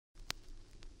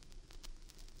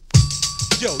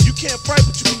Yo, you can't fight,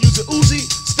 but you can use an Uzi.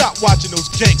 Stop watching those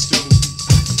gangster movies.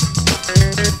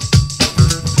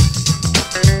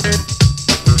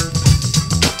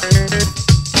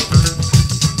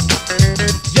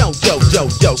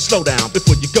 Yo, slow down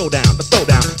before you go down. The throw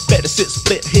down, better sit,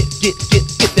 split, hit, get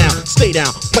down. Stay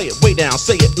down, play it way down,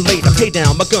 say it later, pay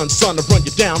down. My gun's son to run you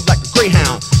down like a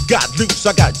greyhound. Got loose,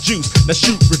 I got juice, now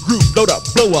shoot, regroup, load up,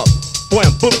 blow up. Boy,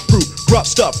 I'm bulletproof, rough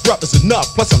stuff, rough is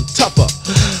enough, plus I'm tougher.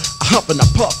 I huff and I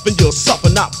puff, and you'll suffer,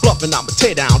 not bluffing. I'ma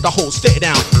tear down, the whole stay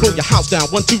down, blow your house down.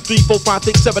 1, 2, 3, 4, 5,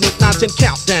 6, 7, 8, 9, 10,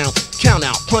 countdown. Count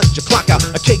out, punch your clock out.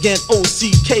 A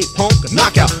K-N-O-C-K, punk, a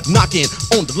knockout. Knock in,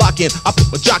 on the lock in, I put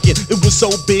my jock in. It was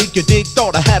so big, you dig,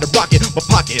 thought I had a rocket. My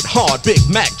pocket hard, Big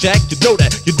Mac, Jack, you know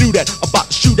that. You do that, about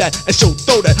to shoot that, and show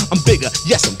throw that. I'm bigger,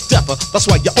 yes, I'm tougher. That's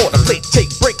why you ought to play, take,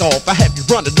 break off. I have you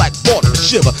running like water,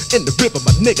 shiver in the river,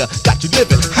 my nigga. Got you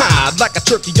living high like a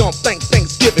turkey on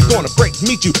Thanksgiving. Gonna break,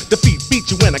 meet you, defeat, beat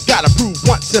you, and I gotta prove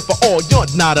once and for all you're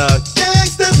not a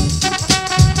gangster.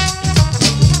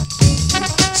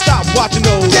 Stop watching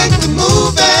those gangster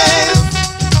movies.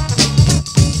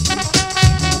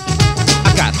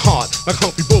 I got heart like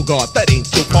Humphrey Bogart. That ain't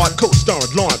your part.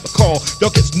 Co-starring Lauren Bacall. Y'all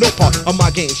gets no part of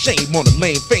my game. Shame on the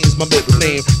lane. Fame's my middle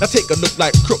name. Now take a look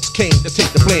like crooks came to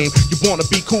take the blame. You wanna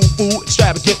be cool, fool,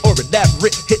 extravagant or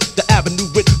elaborate? Hit the avenue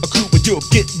with a crew where you'll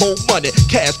get more money,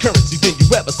 cash currency than you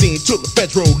ever seen. Till the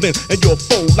feds roll in and you'll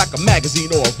fold like a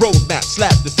magazine or a road map.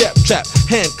 Slap the death trap,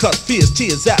 handcuffs, fears,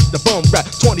 tears at the bum rap.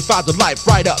 25 to life,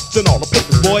 write-ups and all the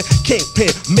papers, boy.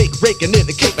 Kingpin, make raking in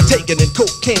the cape of taking in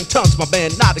cocaine tons. My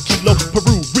man, not a kilo.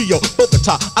 Peru, Rio,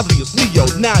 Bogota, Alios, Neo.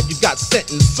 Now you got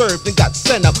sentenced, served, and got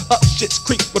sent up. Up shit's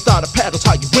creek without a paddle's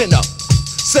how you went up.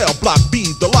 Cell block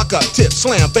B, the lockup tip,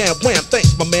 slam, bam, wham.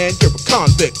 Thanks, my man, you're a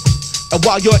convict. And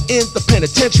while you're in the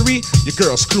penitentiary, your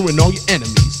girl's screwing all your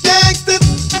enemies. Gangsta.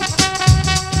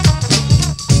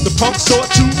 The punk saw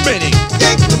too many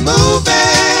gangsta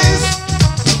movies.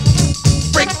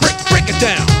 Break it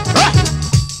down. Ah!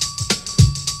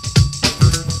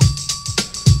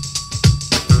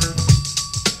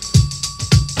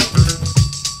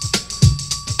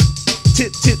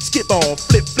 Tit, skip off,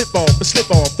 flip off, and slip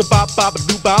off. The bop,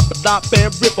 doo bop, a dop, and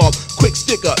rip off. Quick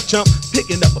stick up, jump,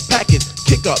 picking up a package.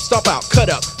 Kick up, stop out, cut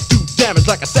up. Do damage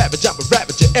like a savage. I'm a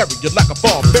ravage your area like a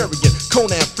barbarian.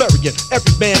 Conan flurrying,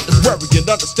 every man is worrying.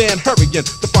 Understand, hurrying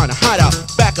to find a hideout.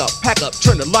 Back up, pack up,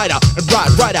 turn the light out, and ride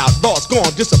right out. Lost,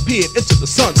 gone, disappeared into the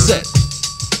sunset.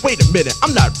 Wait a minute,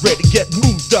 I'm not ready, get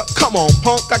moved up. Come on,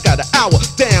 punk, I got an hour.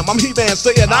 Damn, I'm He-Man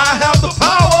saying I have the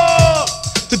power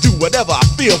to do whatever I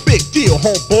feel. Big deal,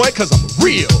 homeboy, cause I'm a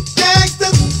real gangster.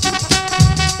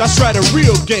 That's right, a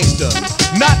real gangster,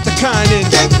 not the kind in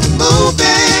gangster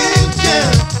movies, yeah.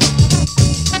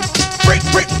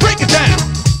 Break it down.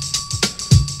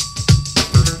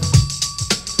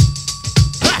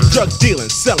 Drug dealing,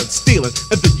 selling, stealing,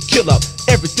 and then you kill up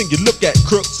everything you look at,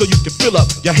 crook, so you can fill up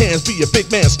your hands, be a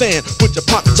big man stand with your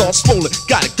pockets all swollen.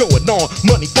 Got it going on,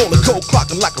 money falling, cold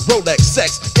clocking like a Rolex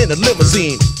sex in a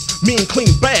limousine. Mean, clean,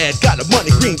 bad, got a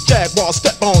money green Jaguar,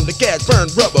 step on the gas, burn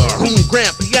rubber.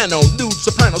 Grand piano, nude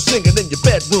soprano singing in your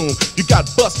bedroom. You got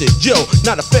busted, yo,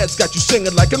 now the feds got you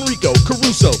singing like Enrico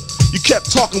Caruso. You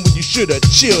kept talking when you should've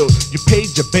chilled. You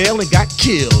paid your bail and got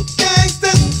killed.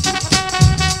 Gangsta.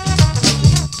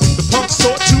 The punk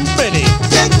saw too many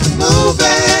gangsta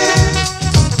movies.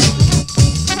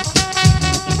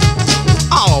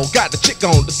 Oh, got the chick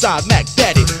on the side, Mac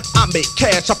Daddy. I make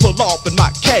cash, I pull off in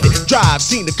my caddy. Drive,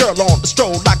 seen the girl on the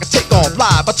stroll like a takeoff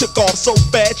live. I took off so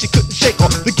fast she couldn't shake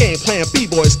off the game plan.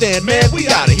 B-boy stand, man, we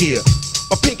outta here.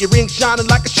 My pinky ring shining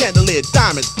like a chandelier,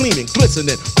 diamonds gleaming,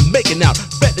 glistening. I'm making out.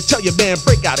 Better tell your man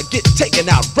break out or get taken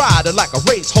out. Riding like a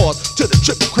racehorse to the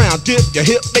Triple Crown. Dip your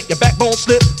hip, make your backbone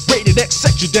slip. Rated X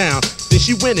set you down. Then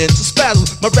she went into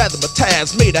spasms. My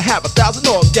razzmatazz made her have 1,000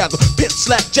 orgasms. Pimp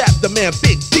slap jab the man,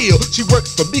 big deal. She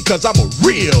works for me cause I'm a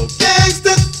real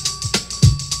gangster.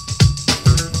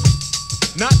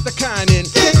 Not the kind in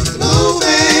gangsta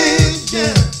movies,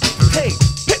 yeah. Hey,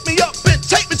 pick me up and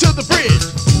take me to the bridge.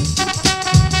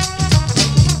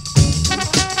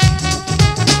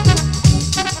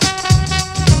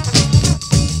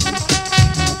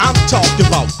 I'm talking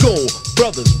about gold,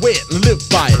 brothers wear it and live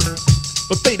by it.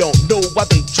 But they don't know why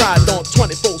they tried on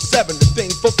 24/7. The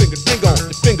thing, 4-finger ring on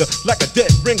your finger like a dead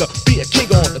ringer. Be a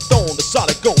king on the throne, the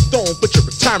solid gold throne, but you're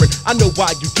retiring. I know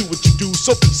why you do what you do,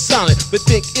 so be silent. They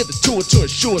think it's a tool to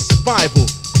ensure survival.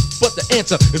 But the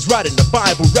answer is right in the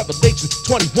Bible. Revelation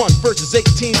 21 verses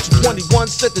 18 to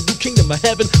 21 said the new kingdom of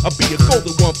heaven, I'll be a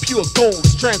golden one. Pure gold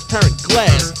is transparent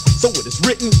glass. So it is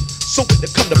written, so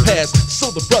it come to pass.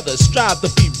 So the brothers strive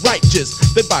to be righteous.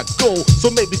 They buy gold,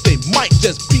 so maybe they might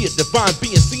just be a divine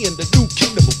being, seeing the new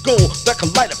kingdom of gold that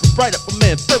can light up and bright up a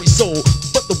man's very soul.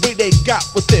 But the way they got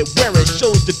what they're wearing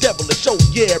shows the devil a show,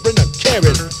 yeah, and a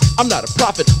carrot. I'm not a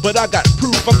prophet, but I got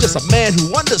proof. I'm just a man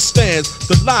who understands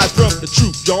the lies from the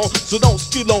truth, y'all. So don't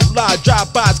steal, don't lie,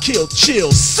 drive-bys, kill,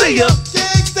 chill. See ya!